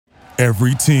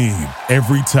Every team,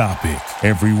 every topic,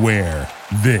 everywhere.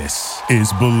 This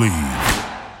is Believe.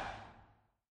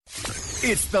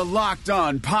 It's the Locked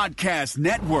On Podcast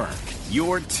Network,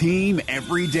 your team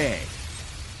every day.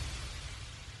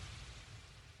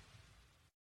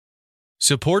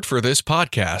 Support for this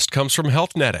podcast comes from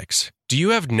Healthnetics. Do you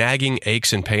have nagging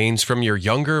aches and pains from your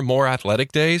younger, more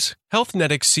athletic days?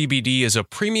 Healthnetics CBD is a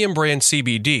premium brand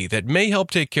CBD that may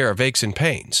help take care of aches and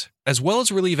pains, as well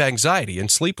as relieve anxiety and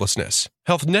sleeplessness.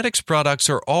 Healthnetics products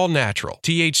are all natural,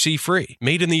 THC-free,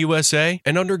 made in the USA,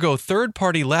 and undergo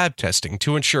third-party lab testing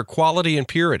to ensure quality and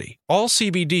purity. All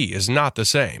CBD is not the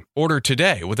same. Order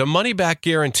today with a money-back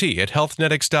guarantee at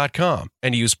healthnetics.com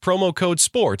and use promo code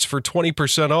SPORTS for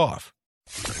 20% off.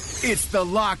 It's the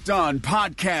Locked On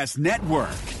Podcast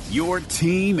Network, your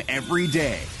team every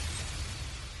day.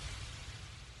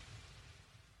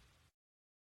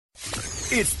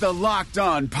 It's the Locked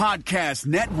On Podcast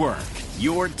Network,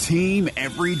 your team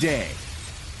every day.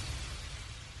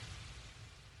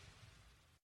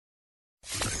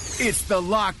 It's the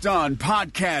Locked On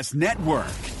Podcast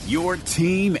Network, your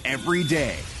team every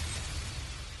day.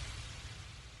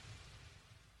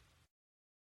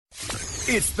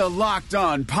 It's the Locked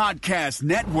On Podcast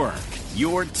Network,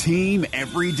 your team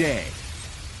every day.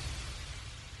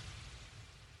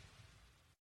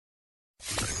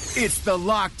 It's the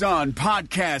Locked On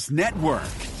Podcast Network,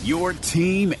 your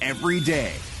team every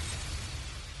day.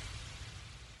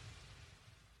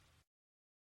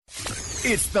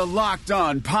 It's the Locked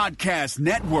On Podcast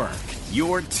Network,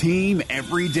 your team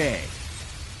every day.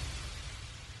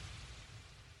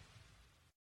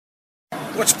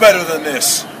 What's better than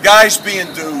this? Guys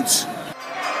being dudes.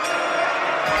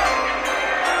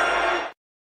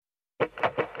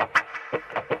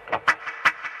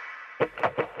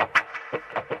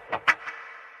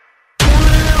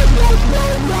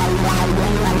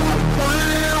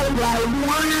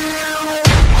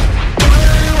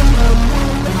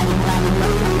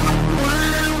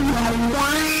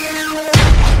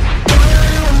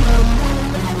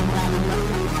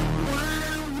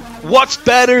 What's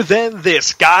better than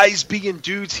this? Guys being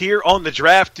dudes here on the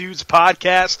Draft Dudes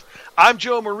podcast. I'm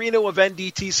Joe Marino of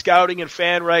NDT Scouting and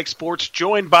FanRag Sports,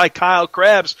 joined by Kyle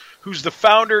Krabs, who's the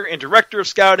founder and director of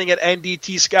scouting at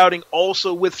NDT Scouting,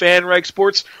 also with FanRag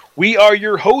Sports. We are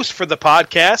your host for the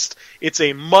podcast. It's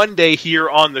a Monday here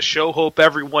on the show. Hope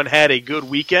everyone had a good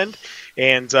weekend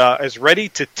and is ready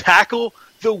to tackle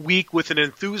the week with an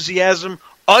enthusiasm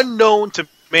unknown to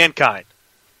mankind.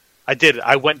 I did it.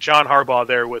 I went John Harbaugh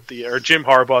there with Jim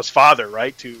Harbaugh's father,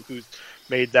 right? Who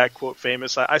made that quote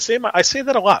famous. I say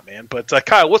that a lot, man. But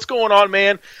Kyle, what's going on,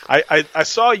 man? I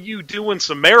saw you doing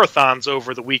some marathons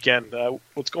over the weekend.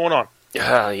 What's going on?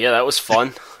 Yeah, that was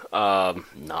fun. I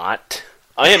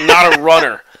am not a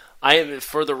runner.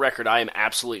 For the record, I am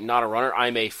absolutely not a runner.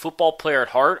 I'm a football player at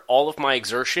heart. All of my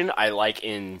exertion I like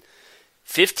in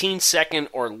 15-second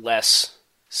or less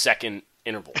second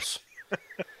intervals.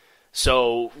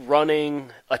 So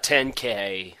running a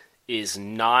 10K is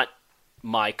not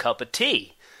my cup of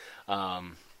tea.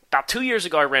 About 2 years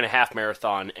ago, I ran a half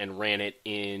marathon and ran it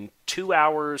in 2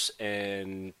 hours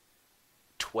and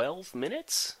 12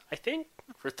 minutes, I think,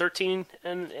 for 13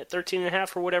 and a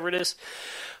half or whatever it is.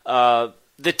 The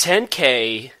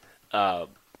 10K,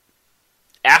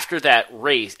 after that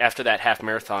race, after that half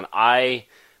marathon, I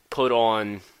put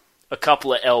on a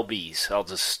couple of LBs.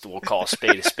 We'll call a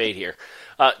spade here.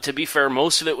 To be fair,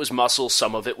 most of it was muscle,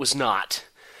 some of it was not.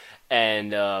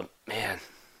 And, man,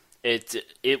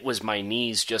 it was my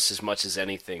knees just as much as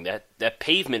anything. That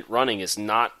pavement running is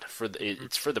not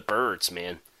it's for the birds,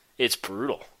 man. It's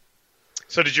brutal.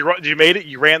 So did you made it?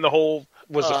 You ran the whole,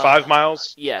 was it 5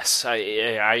 miles? Yes,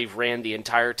 I ran the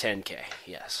entire 10K,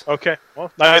 yes. Okay,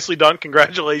 well, nicely done.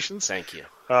 Congratulations. Thank you.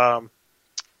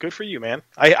 Good for you, man.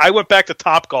 I went back to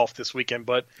Topgolf this weekend,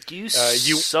 but you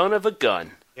son of a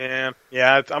gun. Yeah,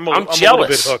 I'm jealous. A little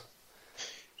bit hooked.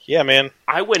 Yeah, man.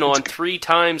 I went on 3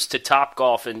 times to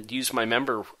Topgolf and used my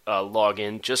member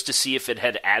login just to see if it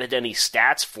had added any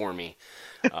stats for me.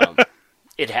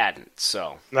 It hadn't,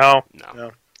 so no.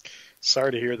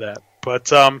 Sorry to hear that. But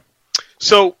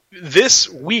so this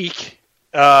week,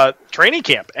 training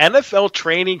camp, NFL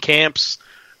training camps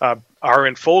are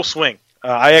in full swing.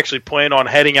 I actually plan on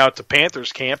heading out to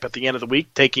Panthers camp at the end of the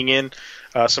week, taking in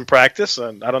some practice.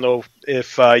 And I don't know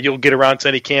if you'll get around to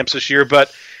any camps this year,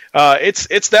 but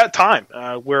it's that time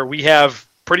where we have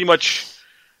pretty much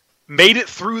made it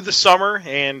through the summer,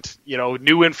 and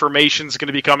new information is going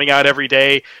to be coming out every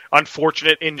day.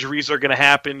 Unfortunate injuries are going to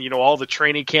happen. All the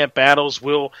training camp battles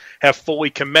will have fully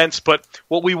commenced. But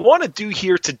what we want to do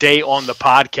here today on the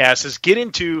podcast is get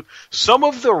into some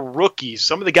of the rookies,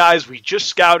 some of the guys we just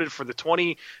scouted for the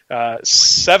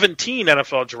 2017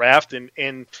 NFL draft,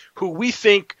 and who we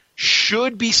think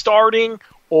should be starting,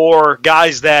 or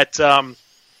guys that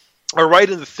are right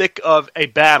in the thick of a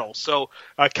battle. So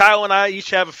Kyle and I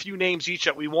each have a few names each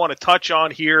that we want to touch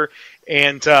on here,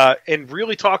 and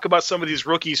really talk about some of these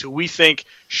rookies who we think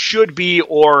should be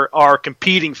or are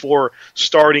competing for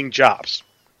starting jobs.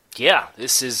 Yeah,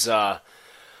 this is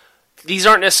these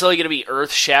aren't necessarily going to be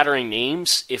earth-shattering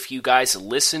names. If you guys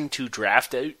listen to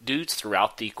Draft Dudes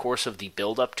throughout the course of the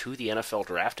build-up to the NFL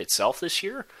Draft itself this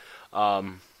year,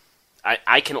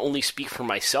 I can only speak for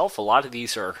myself. A lot of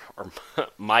these are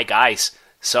my guys.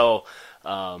 So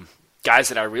guys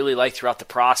that I really like throughout the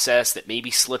process that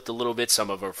maybe slipped a little bit. Some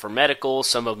of them for medical,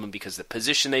 some of them because the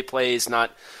position they play is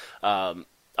not a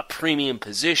premium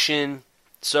position.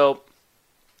 So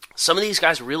some of these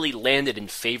guys really landed in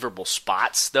favorable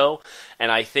spots, though.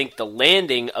 And I think the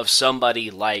landing of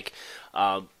somebody like,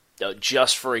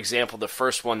 just for example, the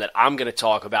first one that I'm going to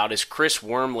talk about is Chris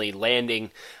Wormley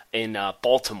landing in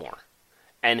Baltimore.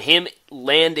 And him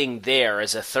landing there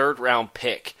as a third-round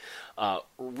pick,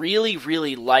 really,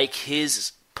 really like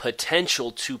his potential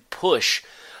to push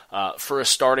for a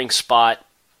starting spot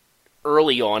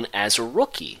early on as a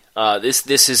rookie.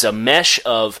 This is a mesh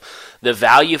of the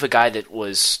value of a guy that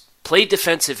played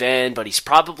defensive end, but he's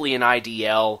probably an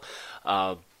IDL.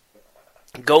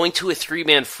 Going to a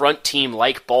three-man front team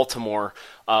like Baltimore,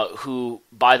 who,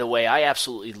 by the way, I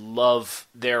absolutely love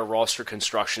their roster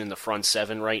construction in the front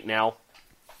seven right now.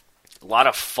 A lot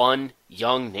of fun,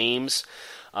 young names.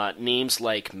 Names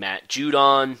like Matt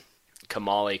Judon,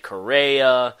 Kamale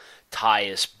Correa,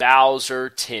 Tyus Bowser,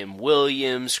 Tim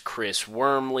Williams, Chris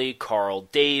Wormley, Carl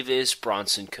Davis,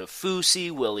 Bronson Kafusi,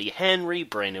 Willie Henry,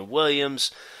 Brandon Williams,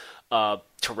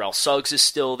 Terrell Suggs is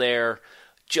still there.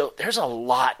 Joe, there's a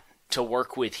lot to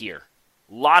work with here.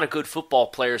 A lot of good football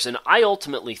players, and I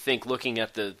ultimately think, looking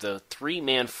at the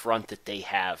three-man front that they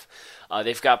have,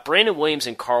 they've got Brandon Williams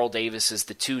and Carl Davis as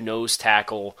the two nose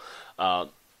tackle,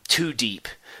 two deep.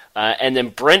 And then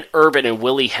Brent Urban and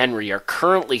Willie Henry are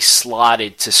currently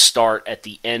slotted to start at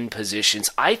the end positions.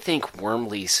 I think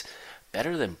Wormley's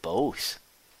better than both.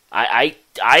 I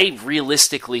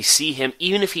realistically see him,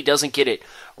 even if he doesn't get it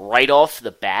right off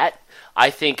the bat, I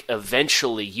think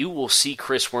eventually you will see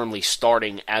Chris Wormley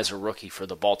starting as a rookie for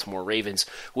the Baltimore Ravens,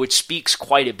 which speaks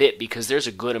quite a bit because there's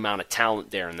a good amount of talent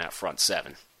there in that front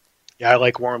seven. Yeah, I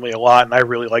like Wormley a lot, and I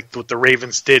really liked what the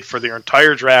Ravens did for their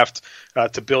entire draft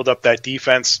to build up that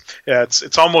defense. Yeah,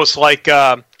 it's almost like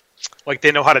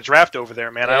they know how to draft over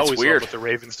there, man. Yeah, I always weird. love what the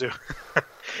Ravens do.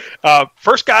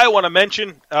 First guy I want to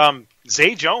mention,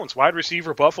 Zay Jones, wide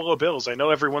receiver, Buffalo Bills. I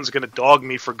know everyone's going to dog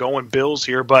me for going Bills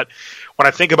here, but when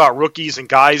I think about rookies and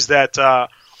guys that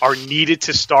are needed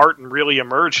to start and really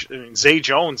emerge, I mean, Zay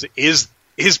Jones is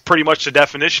pretty much the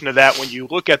definition of that. When you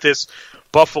look at this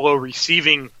Buffalo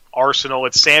receiving arsenal,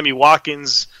 it's Sammy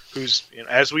Watkins, who's,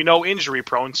 as we know, injury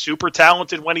prone, super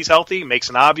talented when he's healthy, makes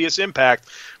an obvious impact,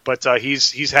 but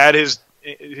he's had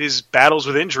his battles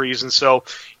with injuries, and so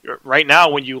right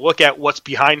now when you look at what's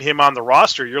behind him on the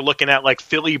roster, you're looking at like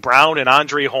Philly Brown and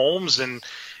Andre Holmes, and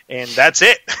that's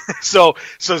it. so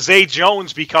Zay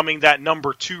Jones becoming that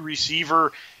number 2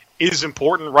 receiver is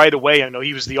important right away. I know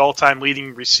he was the all-time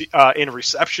leading in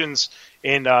receptions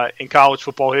in college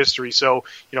football history, so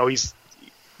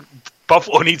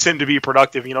Buffalo needs him to be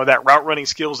productive. That route running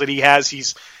skills that he has,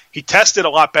 he tested a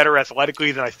lot better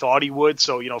athletically than I thought he would.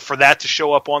 So, for that to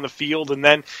show up on the field, and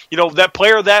then, that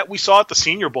player that we saw at the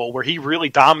Senior Bowl where he really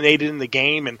dominated in the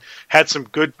game and had some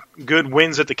good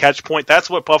wins at the catch point, that's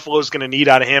what Buffalo is going to need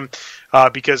out of him,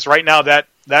 because right now that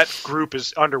group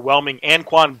is underwhelming.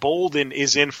 Anquan Bolden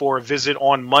is in for a visit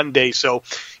on Monday. So,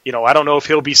 I don't know if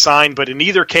he'll be signed, but in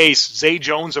either case, Zay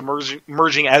Jones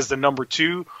emerging as the number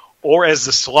 2 or as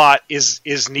the slot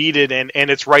is needed, and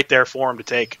it's right there for him to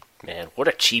take. Man, what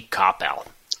a cheap cop-out.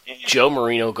 Joe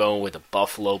Marino going with a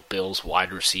Buffalo Bills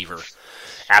wide receiver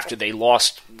after they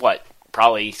lost,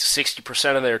 probably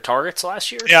 60% of their targets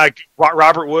last year? Yeah,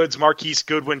 Robert Woods, Marquise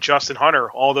Goodwin, Justin Hunter,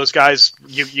 all those guys,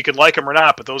 you can like them or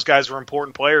not, but those guys were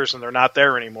important players, and they're not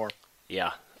there anymore.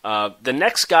 Yeah. The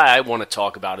next guy I want to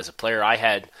talk about is a player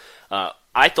I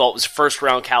thought was a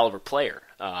first-round caliber player.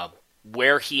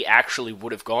 Where he actually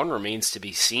would have gone remains to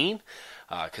be seen,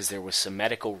 because there was some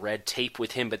medical red tape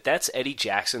with him, but that's Eddie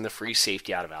Jackson, the free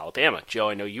safety out of Alabama. Joe,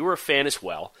 I know you were a fan as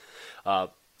well.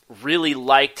 really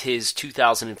liked his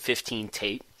 2015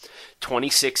 tape.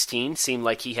 2016 seemed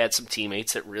like he had some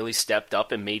teammates that really stepped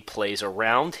up and made plays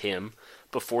around him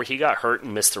before he got hurt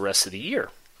and missed the rest of the year.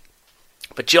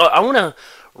 But Joe, I want to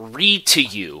read to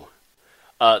you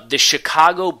the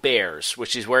Chicago Bears,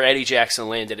 which is where Eddie Jackson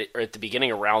landed at the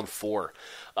beginning of round 4.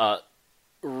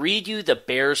 Read you the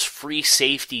Bears free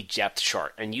safety depth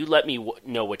chart, and you let me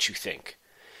know what you think.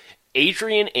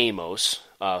 Adrian Amos,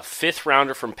 5th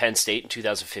rounder from Penn State in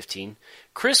 2015,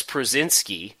 Chris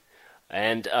Prozinski,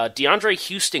 and DeAndre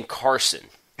Houston Carson.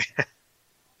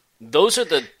 Those are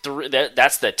the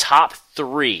that's the top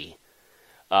 3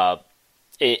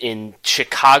 in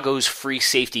Chicago's free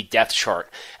safety depth chart.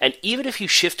 And even if you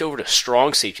shift over to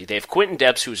strong safety, they have Quentin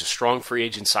Debs, who is a strong free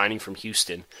agent signing from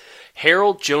Houston,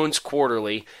 Harold Jones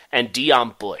Quarterly, and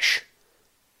Dion Bush.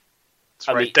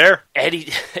 It's there.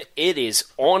 Eddie, it is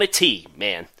on a tee,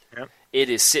 man. Yep. It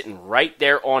is sitting right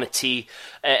there on a tee.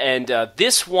 And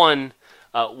this one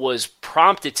was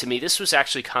prompted to me. This was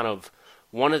actually kind of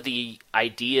one of the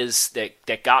ideas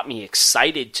that got me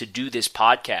excited to do this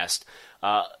podcast.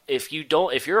 If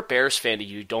you're a Bears fan and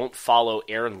you don't follow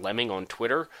Aaron Lemming on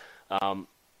Twitter, I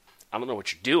don't know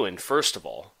what you're doing, first of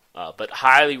all. But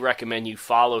highly recommend you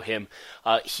follow him.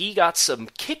 He got some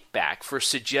kickback for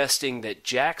suggesting that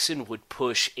Jackson would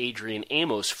push Adrian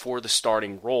Amos for the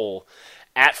starting role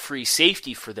at free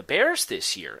safety for the Bears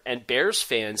this year. And Bears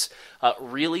fans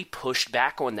really pushed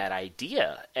back on that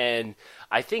idea. And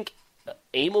I think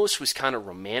Amos was kind of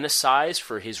romanticized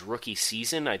for his rookie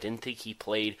season. I didn't think he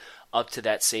played up to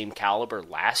that same caliber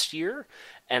last year.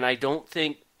 And I don't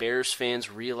think Bears fans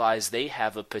realize they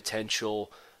have a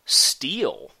potential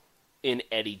steal in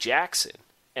Eddie Jackson.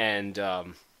 And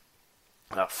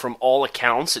from all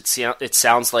accounts, it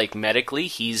sounds like medically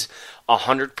he's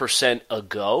 100% a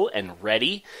go and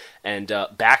ready and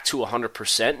back to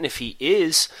 100%. And if he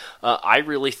is, I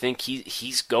really think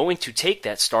he's going to take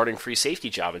that starting free safety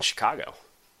job in Chicago.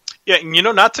 Yeah,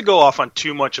 and not to go off on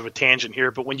too much of a tangent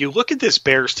here, but when you look at this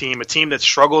Bears team, a team that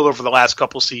struggled over the last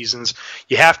couple seasons,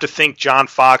 you have to think John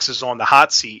Fox is on the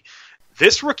hot seat.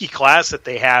 This rookie class that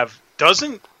they have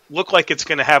doesn't look like it's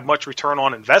going to have much return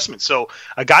on investment. So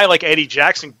a guy like Eddie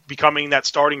Jackson becoming that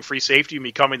starting free safety and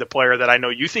becoming the player that I know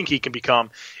you think he can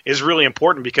become is really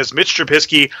important, because Mitch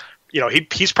Trubisky,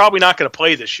 he's probably not going to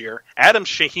play this year. Adam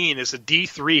Shaheen is a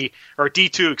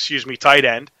D2 tight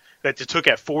end that they took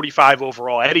at 45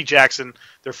 overall. Eddie Jackson,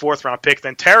 their 4th round pick.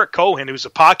 Then Tarek Cohen, who's a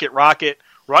pocket rocket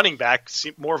running back,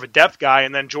 more of a depth guy,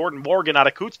 and then Jordan Morgan out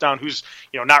of Kutztown, who's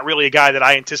not really a guy that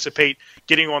I anticipate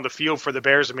getting on the field for the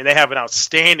Bears. I mean, they have an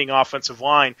outstanding offensive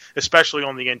line, especially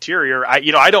on the interior.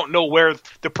 I don't know where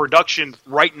the production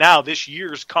right now this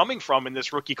year is coming from in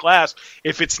this rookie class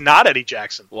if it's not Eddie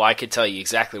Jackson. Well, I can tell you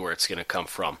exactly where it's going to come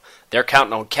from. They're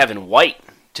counting on Kevin White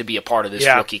to be a part of this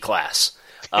rookie class.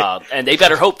 And they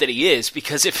better hope that he is,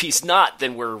 because if he's not,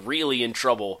 then we're really in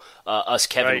trouble, us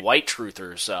Kevin White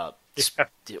truthers.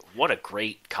 What a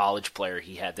great college player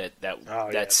he had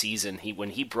that season. When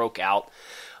he broke out,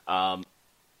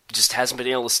 just hasn't been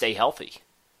able to stay healthy.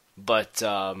 But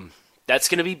that's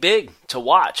going to be big to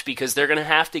watch, because they're going to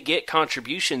have to get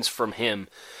contributions from him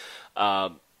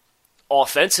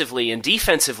offensively and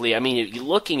defensively. I mean, you're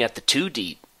looking at the 2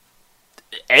 deep.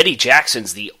 Eddie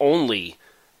Jackson's the only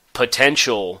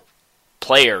potential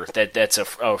player that's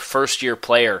a first-year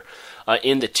player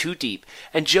in the 2 deep.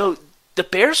 And Joe, the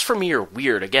Bears for me are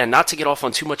weird. Again, not to get off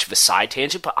on too much of a side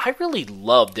tangent, but I really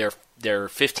love their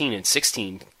 15 and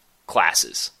 16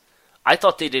 classes. I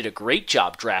thought they did a great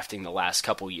job drafting the last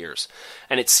couple years,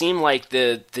 and it seemed like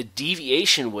the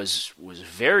deviation was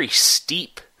very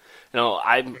steep.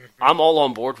 I'm all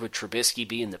on board with Trubisky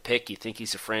being the pick. You think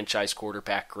he's a franchise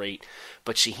quarterback, great.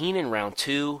 But Shaheen in round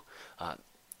 2,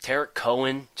 Tarek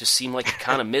Cohen just seemed like he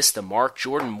kind of missed the mark.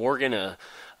 Jordan Morgan,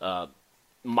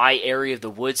 my area of the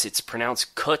woods, it's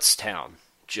pronounced Kutztown,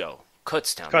 Joe.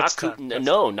 Kutztown.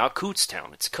 Not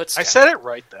Kutztown. It's Kutztown. I said it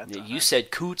right that time. You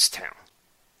said Kutztown.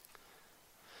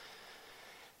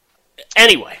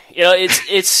 Anyway,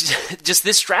 it's just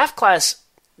this draft class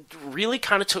really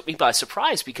kind of took me by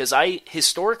surprise, because I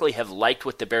historically have liked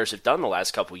what the Bears have done the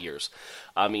last couple years.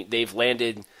 I mean, they've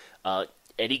landed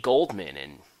Eddie Goldman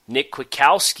and Nick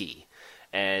Kwiatkowski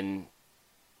and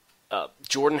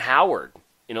Jordan Howard.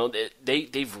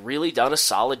 They've really done a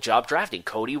solid job drafting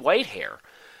Cody Whitehair.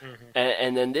 Mm-hmm.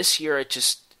 And then this year,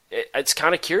 it's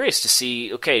kind of curious to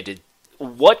see, okay,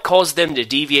 what caused them to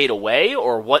deviate away,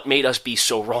 or what made us be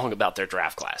so wrong about their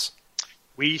draft class?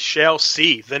 We shall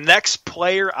see. The next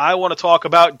player I want to talk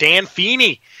about, Dan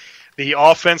Feeney, the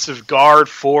offensive guard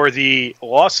for the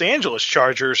Los Angeles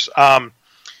Chargers.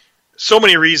 so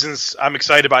many reasons I'm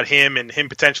excited about him and him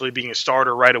potentially being a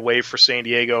starter right away for San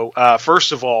Diego.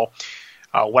 First of all,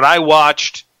 when I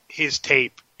watched his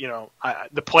tape,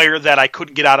 the player that I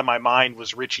couldn't get out of my mind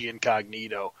was Richie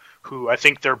Incognito, who I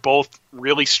think they're both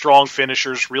really strong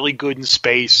finishers, really good in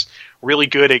space, really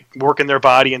good at working their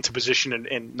body into position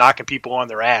and knocking people on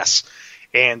their ass.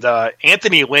 And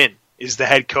Anthony Lynn is the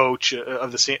head coach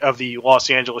of the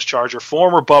Los Angeles Charger,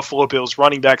 former Buffalo Bills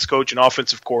running backs coach and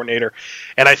offensive coordinator.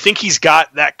 And I think he's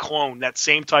got that clone, that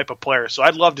same type of player. So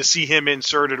I'd love to see him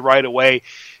inserted right away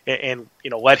and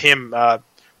let him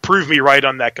prove me right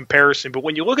on that comparison. But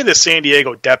when you look at the San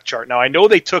Diego depth chart, now I know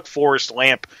they took Forrest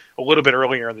Lamp a little bit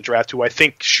earlier in the draft, who I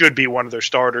think should be one of their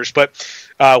starters. But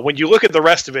when you look at the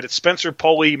rest of it, it's Spencer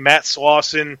Pulley, Matt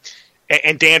Slauson,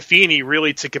 and Dan Feeney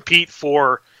really to compete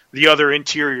for the other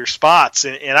interior spots.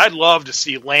 And I'd love to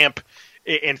see Lamp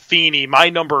and Feeney, my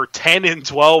number 10 and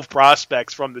 12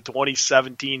 prospects from the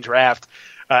 2017 draft,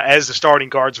 as the starting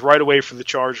guards right away for the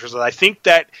Chargers. And I think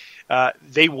that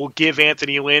they will give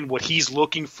Anthony Lynn what he's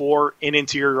looking for in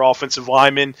interior offensive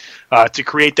linemen to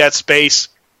create that space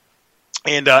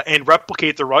and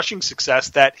replicate the rushing success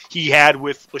that he had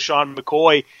with LaShawn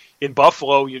McCoy in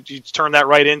Buffalo. You turn that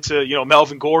right into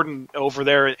Melvin Gordon over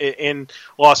there in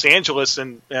Los Angeles,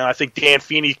 and I think Dan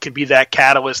Feeney can be that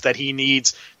catalyst that he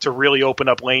needs to really open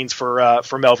up lanes for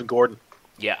Melvin Gordon.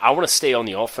 Yeah, I want to stay on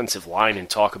the offensive line and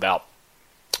talk about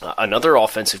another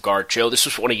offensive guard, Joe. This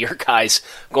was one of your guys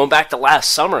going back to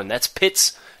last summer, and that's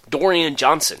Pitt's Dorian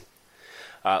Johnson.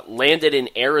 Landed in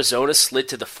Arizona, slid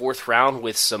to the 4th round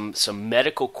with some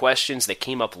medical questions that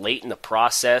came up late in the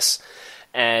process.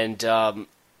 And,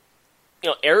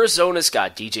 Arizona's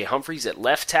got DJ Humphries at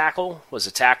left tackle, was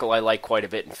a tackle I like quite a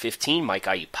bit in 15, Mike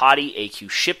Iupati, A.Q.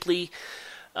 Shipley,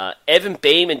 Evan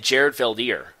Boehm, and Jared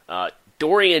Veldheer.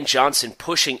 Dorian Johnson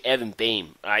pushing Evan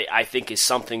Boehm, I think, is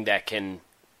something that can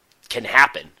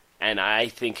happen, and I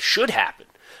think should happen.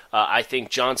 I think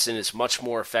Johnson is much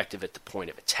more effective at the point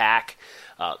of attack.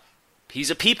 He's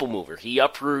a people mover. He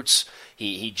uproots.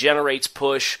 He generates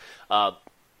push.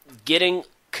 Getting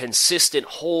consistent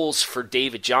holes for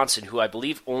David Johnson, who I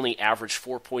believe only averaged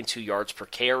 4.2 yards per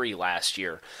carry last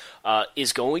year,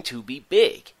 is going to be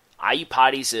big.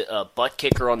 Iupati's a butt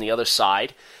kicker on the other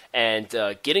side, and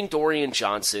getting Dorian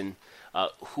Johnson,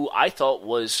 who I thought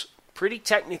was pretty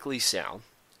technically sound,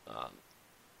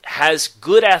 has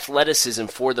good athleticism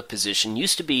for the position,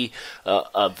 used to be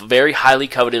a very highly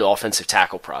coveted offensive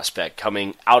tackle prospect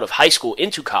coming out of high school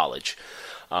into college.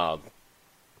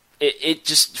 It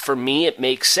just, for me, it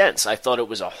makes sense. I thought it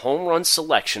was a home run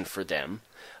selection for them.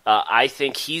 I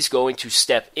think he's going to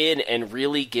step in and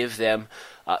really give them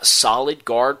solid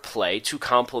guard play to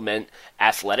complement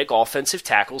athletic offensive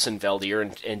tackles in Veldheer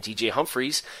and DJ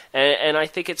Humphries, and I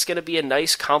think it's going to be a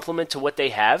nice complement to what they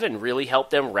have and really help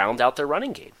them round out their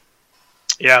running game.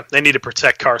 Yeah, they need to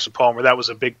protect Carson Palmer. That was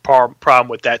a big problem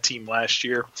with that team last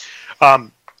year.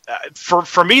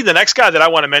 For me, the next guy that I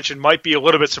want to mention might be a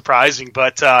little bit surprising,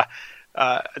 but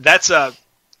that's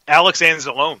Alex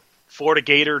Anzalone, Florida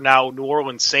Gator, now New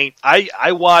Orleans Saint.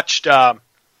 I watched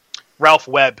Ralph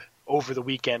Webb over the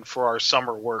weekend for our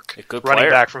summer work, running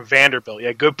back from Vanderbilt.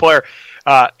 Yeah, good player.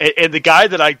 And the guy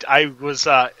that I was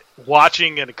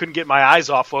watching and I couldn't get my eyes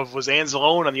off of was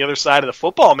Anzalone on the other side of the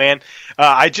football, man.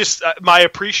 My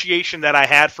appreciation that I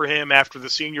had for him after the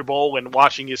Senior Bowl and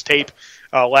watching his tape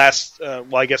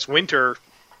winter,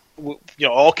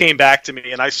 all came back to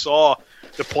me, and I saw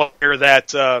the player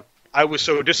that I was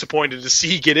so disappointed to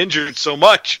see get injured so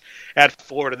much at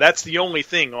Florida. That's the only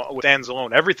thing with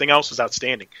Anzalone. Everything else is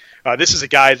outstanding. This is a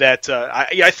guy that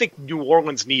I think New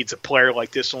Orleans needs a player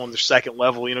like this on the second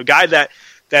level. Guy that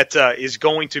is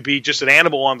going to be just an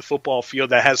animal on the football field,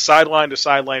 that has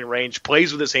sideline-to-sideline range,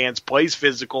 plays with his hands, plays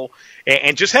physical,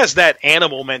 and just has that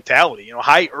animal mentality,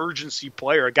 high-urgency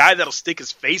player, a guy that'll stick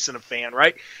his face in a fan,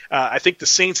 right? I think the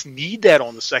Saints need that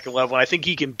on the second level, and I think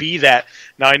he can be that.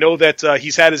 Now, I know that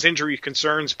he's had his injury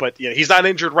concerns, but he's not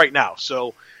injured right now,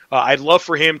 so I'd love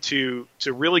for him to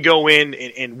really go in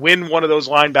and win one of those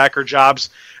linebacker jobs.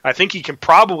 I think he can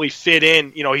probably fit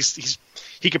in.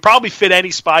 He could probably fit any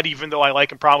spot, even though I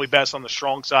like him probably best on the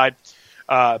strong side.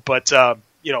 But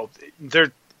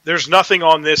there's nothing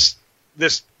on this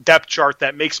depth chart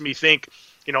that makes me think,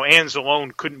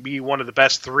 Anzalone couldn't be one of the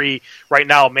best three right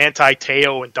now. Manti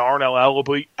Te'o and Darnell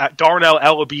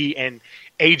Ellaby and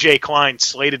A.J. Klein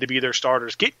slated to be their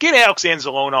starters. Get Alex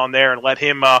Anzalone on there and let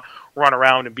him run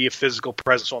around and be a physical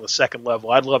presence on the second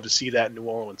level. I'd love to see that in New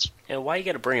Orleans. And why you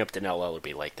got to bring up Darnell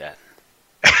Ellaby like that?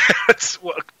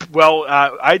 Well,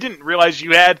 I didn't realize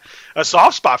you had a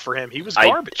soft spot for him. He was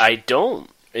garbage. I don't.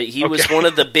 He was one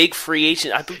of the big free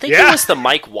agents. I think it was the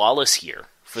Mike Wallace year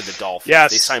for the Dolphins.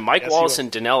 Yes. They signed Mike Wallace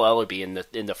and Donnell Ellerbe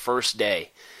in the first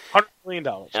day. $100 million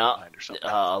or something.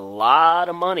 A lot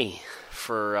of money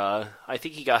for. I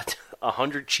think he got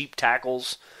 100 cheap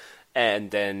tackles,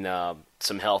 and then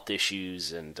some health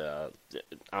issues. And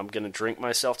I'm gonna drink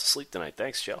myself to sleep tonight.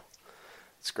 Thanks, Joe.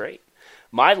 It's great.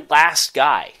 My last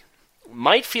guy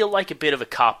might feel like a bit of a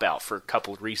cop-out for a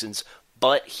couple of reasons,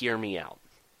 but hear me out.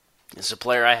 This is a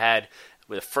player I had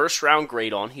with a first-round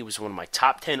grade on. He was one of my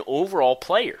top 10 overall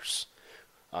players.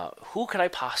 Who could I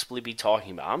possibly be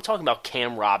talking about? I'm talking about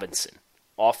Cam Robinson,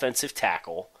 offensive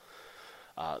tackle,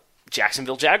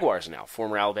 Jacksonville Jaguars now,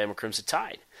 former Alabama Crimson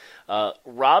Tide.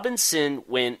 Robinson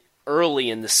went early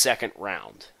in the second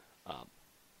round.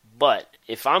 But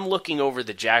if I'm looking over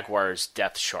the Jaguars'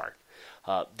 depth chart,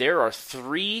 there are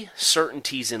 3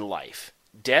 certainties in life: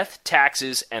 death,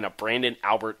 taxes, and a Brandon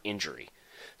Albert injury.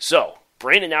 So,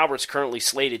 Brandon Albert's currently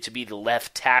slated to be the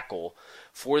left tackle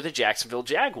for the Jacksonville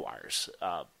Jaguars.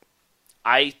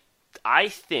 I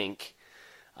think,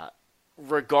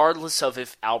 regardless of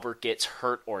if Albert gets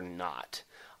hurt or not,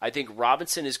 I think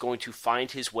Robinson is going to find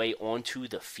his way onto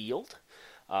the field.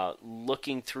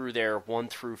 Looking through their 1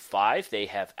 through 5, they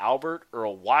have Albert,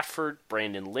 Earl Watford,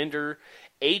 Brandon Linder,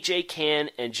 A.J. Cann,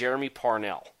 and Jeremy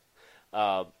Parnell.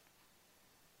 Not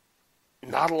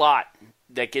a lot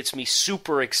that gets me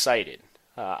super excited.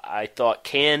 I thought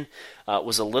Cann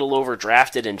was a little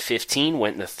overdrafted in 2015,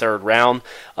 went in the 3rd round.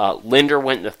 Linder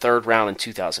went in the 3rd round in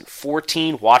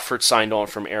 2014. Watford signed on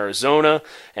from Arizona,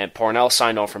 and Parnell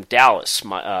signed on from Dallas.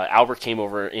 Albert came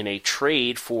over in a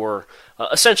trade for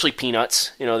essentially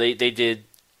peanuts. You know, they did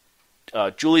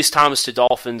Julius Thomas to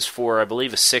Dolphins for, I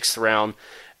believe, a 6th round,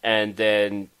 and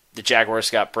then the Jaguars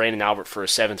got Brandon Albert for a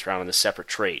 7th round in a separate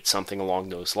trade, something along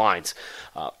those lines.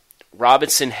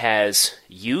 Robinson has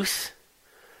youth.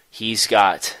 He's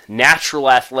got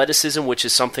natural athleticism, which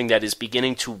is something that is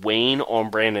beginning to wane on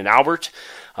Brandon Albert.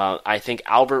 I think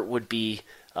Albert would be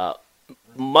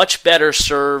much better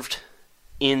served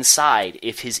inside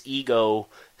if his ego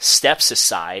steps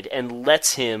aside and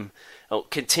lets him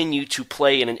continue to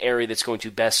play in an area that's going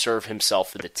to best serve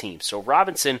himself for the team. So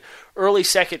Robinson, early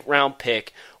 2nd round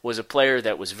pick, was a player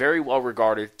that was very well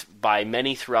regarded by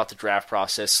many throughout the draft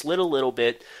process, slid a little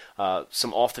bit,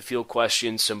 some off-the-field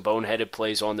questions, some boneheaded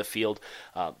plays on the field,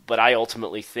 but I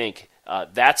ultimately think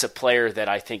that's a player that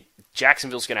I think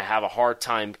Jacksonville's going to have a hard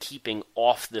time keeping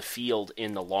off the field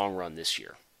in the long run this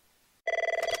year.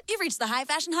 You've reached the High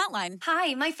Fashion Hotline.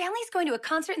 Hi, my family's going to a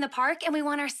concert in the park, and we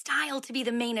want our style to be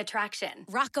the main attraction.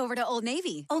 Rock over to Old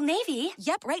Navy. Old Navy?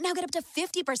 Yep, right now get up to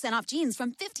 50% off jeans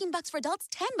from $15 for adults,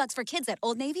 $10 for kids at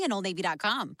Old Navy and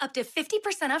OldNavy.com. Up to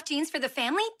 50% off jeans for the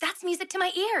family? That's music to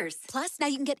my ears. Plus, now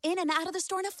you can get in and out of the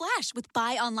store in a flash with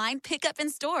buy online, pick up in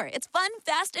store. It's fun,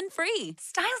 fast, and free.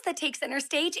 Styles that take center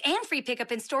stage and free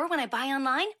pickup in store when I buy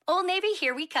online? Old Navy,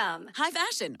 here we come. High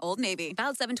Fashion, Old Navy.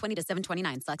 Valid 7/20 to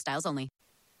 7/29. Select styles only.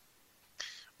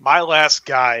 My last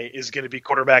guy is going to be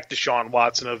quarterback Deshaun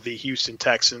Watson of the Houston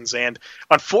Texans, and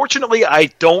unfortunately, I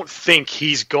don't think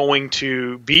he's going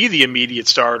to be the immediate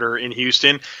starter in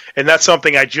Houston, and that's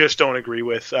something I just don't agree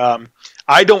with.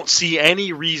 I don't see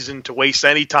any reason to waste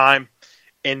any time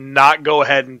and not go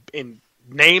ahead and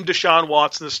name Deshaun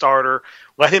Watson the starter,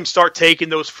 let him start taking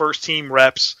those first-team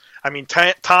reps. I mean,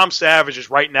 Tom Savage is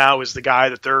right now is the guy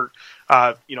that they're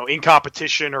in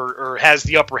competition or has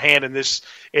the upper hand in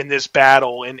this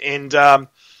battle, and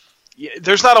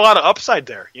there's not a lot of upside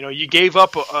there. You know, you gave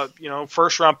up a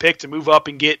first round pick to move up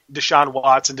and get Deshaun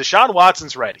Watson. Deshaun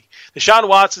Watson's ready. Deshaun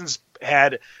Watson's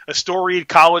had a storied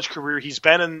college career. He's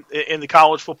been in the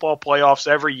college football playoffs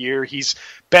every year. He's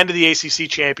been to the ACC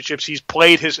championships. He's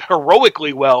played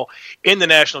heroically well in the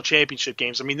national championship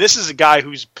games. I mean, this is a guy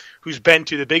who's been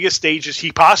to the biggest stages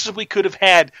he possibly could have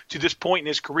had to this point in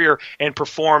his career and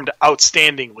performed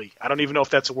outstandingly. I don't even know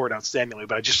if that's a word, outstandingly,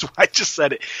 but I just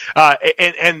said it.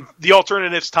 And the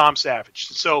alternative's Tom Savage.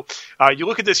 So you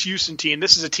look at this Houston team.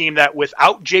 This is a team that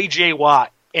without J.J.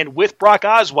 Watt and with Brock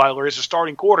Osweiler as a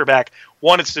starting quarterback,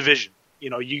 won its division. You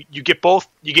know, you get both.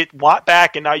 You get Watt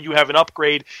back, and now you have an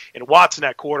upgrade in Watson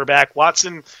at quarterback.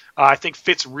 Watson, I think,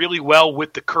 fits really well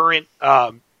with the current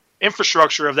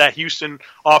infrastructure of that Houston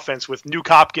offense, with Nuke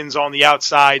Hopkins on the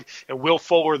outside and Will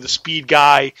Fuller, the speed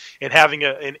guy, and having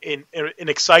an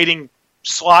exciting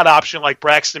slot option like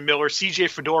Braxton Miller. C.J.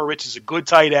 Fedorowicz is a good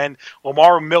tight end.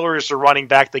 Lamar Miller is the running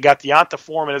back. They got Deonta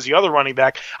Foreman as the other running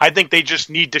back. I think they just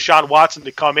need Deshaun Watson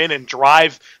to come in and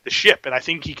drive the ship, and I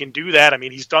think he can do that. I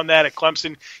mean, he's done that at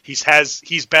Clemson.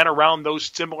 He's been around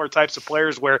those similar types of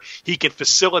players where he can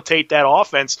facilitate that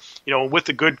offense, with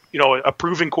a good, a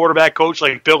proven quarterback coach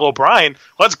like Bill O'Brien.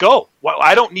 Let's go. Well,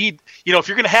 I don't need, if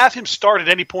you're going to have him start at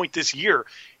any point this year,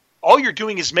 all you're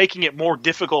doing is making it more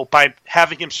difficult by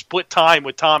having him split time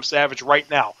with Tom Savage right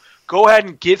now. Go ahead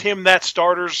and give him that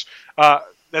starter's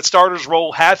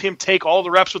role. Have him take all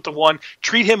the reps with the one.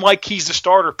 Treat him like he's the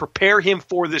starter. Prepare him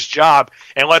for this job,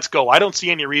 and let's go. I don't see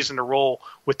any reason to roll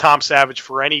with Tom Savage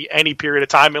for any period of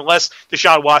time unless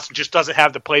Deshaun Watson just doesn't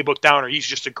have the playbook down or he's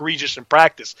just egregious in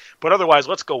practice. But otherwise,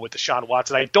 let's go with Deshaun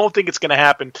Watson. I don't think it's going to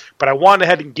happen, but I want to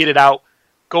head and get it out.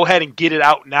 Go ahead and get it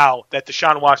out now that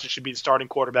Deshaun Watson should be the starting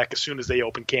quarterback as soon as they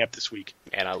open camp this week.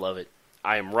 And I love it.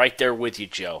 I am right there with you,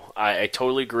 Joe. I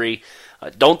totally agree.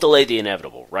 Don't delay the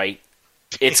inevitable, right?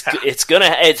 It's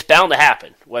bound to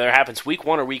happen, whether it happens week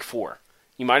 1 or week 4.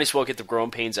 You might as well get the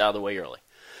growing pains out of the way early.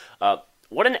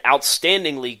 What an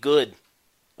outstandingly good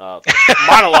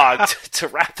monologue to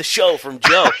wrap the show from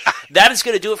Joe. That is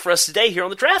going to do it for us today here on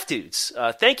the Draft Dudes.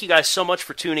 Thank you guys so much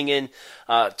for tuning in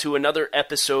to another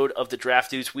episode of the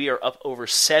Draft Dudes. We are up over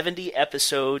 70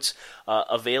 episodes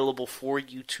available for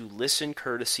you to listen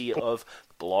courtesy of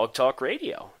Blog Talk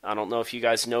Radio. I don't know if you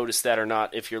guys noticed that or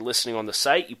not. If you're listening on the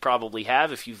site, you probably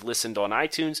have. If you've listened on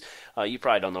iTunes, you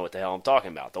probably don't know what the hell I'm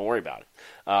talking about. Don't worry about it.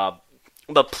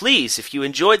 But please, if you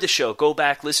enjoyed the show, go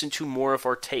back, listen to more of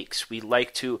our takes. We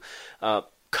like to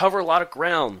cover a lot of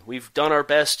ground. We've done our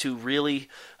best to really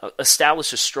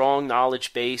establish a strong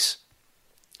knowledge base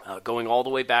going all the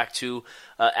way back to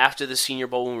after the Senior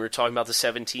Bowl when we were talking about the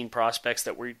 17 prospects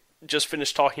that we just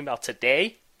finished talking about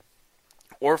today,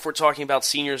 or if we're talking about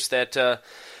seniors that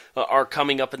are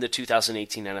coming up in the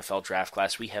 2018 NFL Draft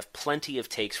Class. We have plenty of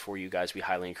takes for you guys. We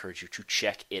highly encourage you to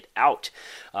check it out.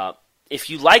 If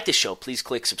you like the show, please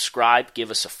click subscribe,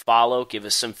 give us a follow, give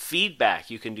us some feedback.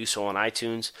 You can do so on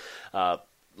iTunes.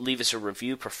 Leave us a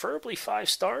review, preferably 5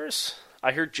 stars.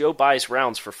 I heard Joe buys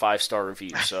rounds for 5-star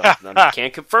reviews, so I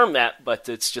can't confirm that, but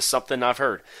it's just something I've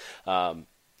heard.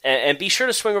 And be sure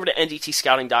to swing over to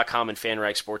ndtscouting.com and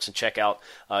FanRag Sports and check out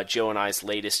Joe and I's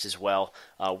latest as well.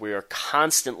 We are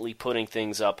constantly putting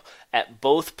things up at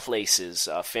both places.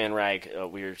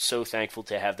 FanRag, we are so thankful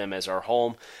to have them as our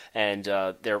home, and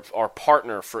they're our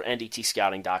partner for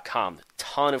ndtscouting.com. A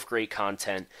ton of great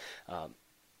content.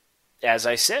 As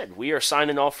I said, we are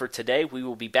signing off for today. We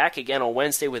will be back again on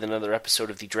Wednesday with another episode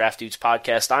of the Draft Dudes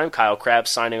podcast. I'm Kyle Krabs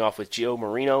signing off with Joe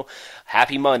Marino.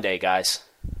 Happy Monday, guys.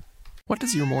 What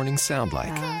does your morning sound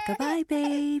like? Goodbye,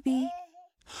 baby.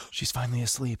 She's finally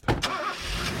asleep.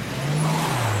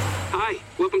 Hi,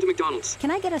 welcome to McDonald's.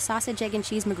 Can I get a sausage, egg, and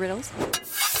cheese McGriddles?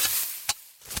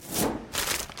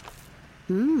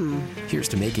 Here's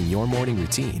to making your morning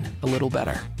routine a little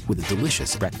better with a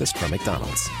delicious breakfast from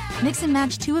McDonald's. Mix and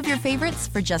match 2 of your favorites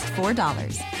for just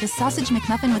 $4. The Sausage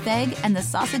McMuffin with egg and the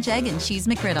Sausage, egg, and cheese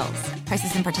McGriddles.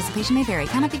 Prices and participation may vary.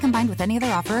 Cannot be combined with any other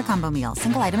offer or combo meal.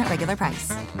 Single item at regular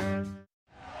price.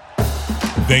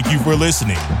 Thank you for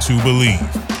listening to Believe.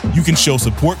 You can show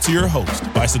support to your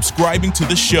host by subscribing to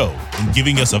the show and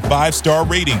giving us a 5-star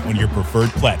rating on your preferred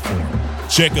platform.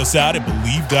 Check us out at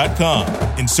Believe.com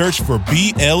and search for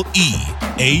BLEAV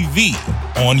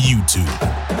on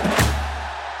YouTube.